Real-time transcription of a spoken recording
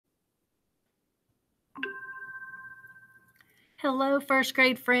Hello, first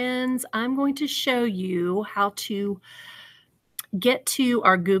grade friends. I'm going to show you how to get to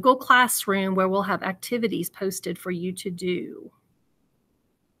our Google Classroom where we'll have activities posted for you to do.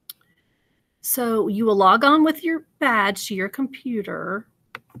 So you will log on with your badge to your computer.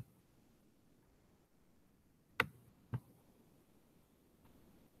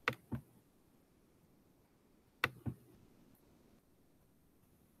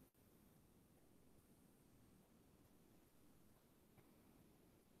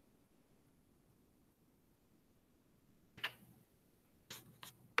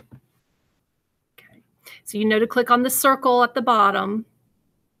 Okay. So you know to click on the circle at the bottom.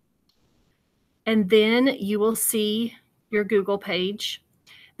 And then you will see your Google page.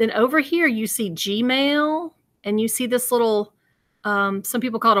 Then over here, you see Gmail, and you see this little, some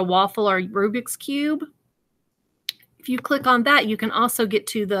people call it a waffle or Rubik's Cube. If you click on that, you can also get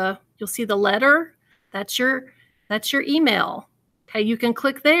to you'll see the letter. That's your email. Okay, you can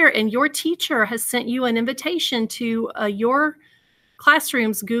click there, and your teacher has sent you an invitation to your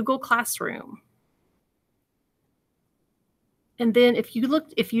classroom's Google Classroom. And then if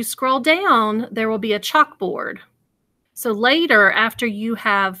you scroll down, there will be a chalkboard. So later, after you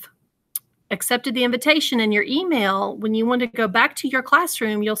have accepted the invitation in your email, when you want to go back to your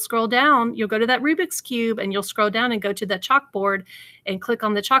classroom, you'll scroll down, you'll go to that Rubik's Cube, and you'll scroll down and go to the chalkboard and click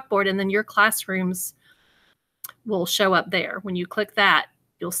on the chalkboard, and then your classrooms will show up there. When you click that,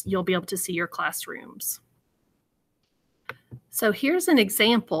 you'll be able to see your classrooms. So here's an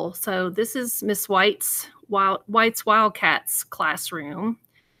example. So this is Miss White's Wildcats classroom.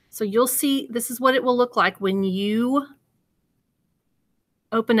 So you'll see this is what it will look like when you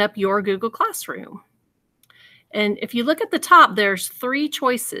open up your Google Classroom. And if you look at the top, there's 3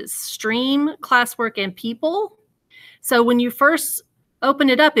 choices: stream, classwork, and people. So when you first open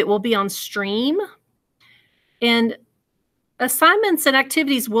it up, it will be on stream. And assignments and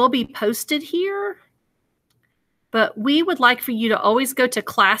activities will be posted here. But we would like for you to always go to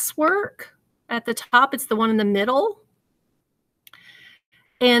classwork at the top. It's the one in the middle.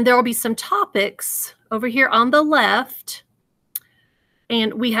 And there will be some topics over here on the left.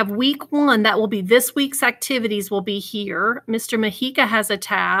 And we have week 1. That will be this week's activities will be here. Mr. Mahika has a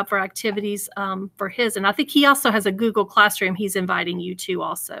tab for activities for his. And I think he also has a Google Classroom he's inviting you to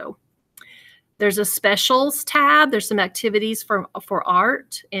also. There's a specials tab. There's some activities for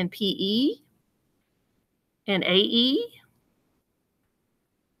art and PE and AE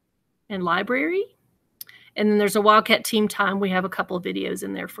and library. And then there's a Wildcat Team Time. We have a couple of videos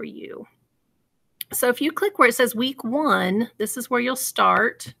in there for you. So if you click where it says week 1, this is where you'll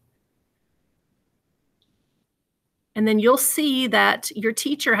start. And then you'll see that your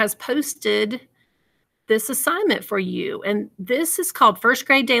teacher has posted this assignment for you. And this is called First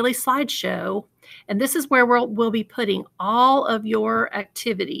Grade Daily Slideshow. And this is where we'll be putting all of your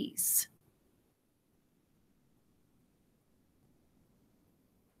activities.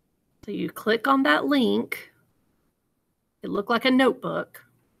 So you click on that link. It looked like a notebook.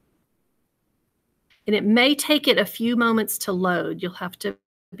 And it may take it a few moments to load. You'll have to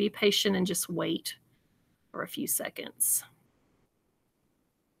be patient and just wait for a few seconds.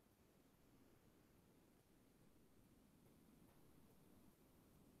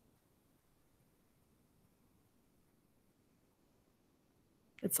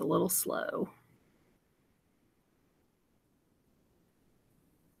 It's a little slow.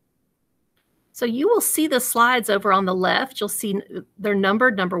 So you will see the slides over on the left. You'll see they're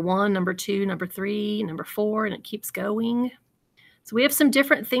numbered, number 1, number 2, number 3, number 4, and it keeps going. So we have some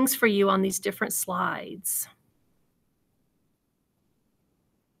different things for you on these different slides.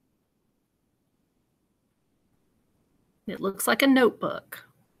 It looks like a notebook.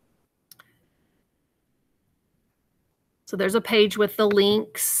 So there's a page with the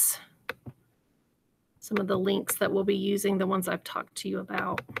links, some of the links that we'll be using, the ones I've talked to you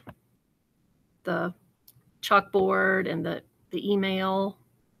about. The chalkboard and the email,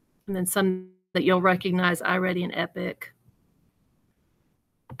 and then some that you'll recognize, iReady and Epic.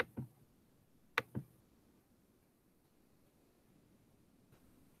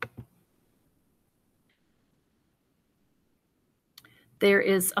 There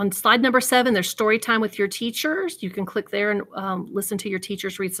is, on slide number 7, there's story time with your teachers. You can click there and listen to your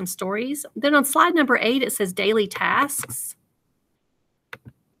teachers read some stories. Then on slide number 8, it says daily tasks.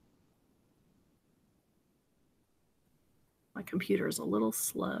 My computer is a little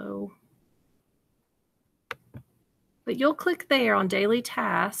slow. But you'll click there on daily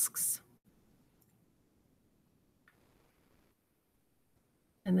tasks.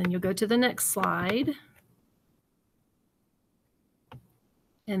 And then you'll go to the next slide.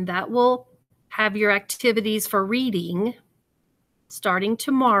 And that will have your activities for reading. starting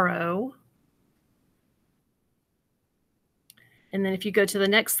tomorrow. And then if you go to the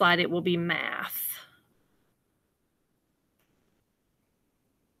next slide, it will be math.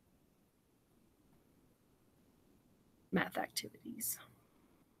 Math activities.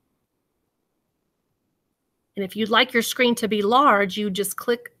 And if you'd like your screen to be large, you just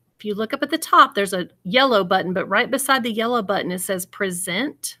click, if you look up at the top, there's a yellow button, but right beside the yellow button, it says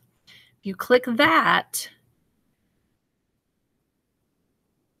present. If you click that,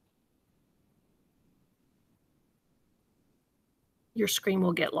 your screen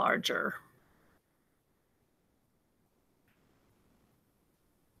will get larger.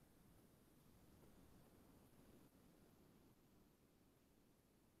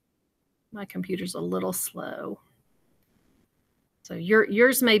 My computer's a little slow. So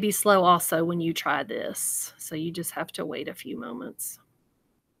yours may be slow also when you try this. So you just have to wait a few moments.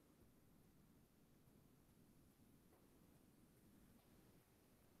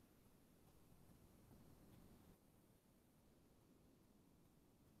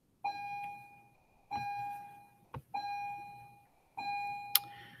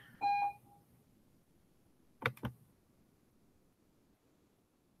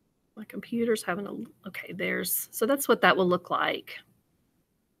 My computer's having a, okay, so that's what that will look like.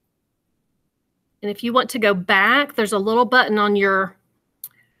 And if you want to go back, there's a little button on your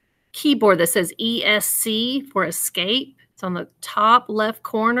keyboard that says ESC for escape. It's on the top left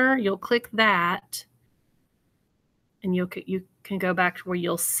corner. You'll click that and you can go back to where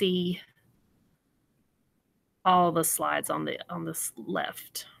you'll see all the slides on this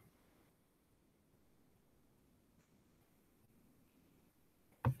left.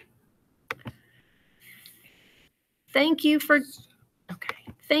 Thank you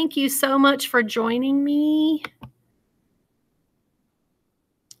so much for joining me.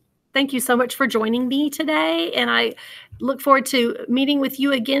 Thank you so much for joining me today, and I look forward to meeting with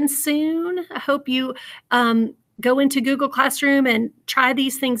you again soon. I hope you go into Google Classroom and try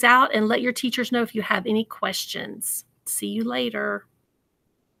these things out and let your teachers know if you have any questions. See you later.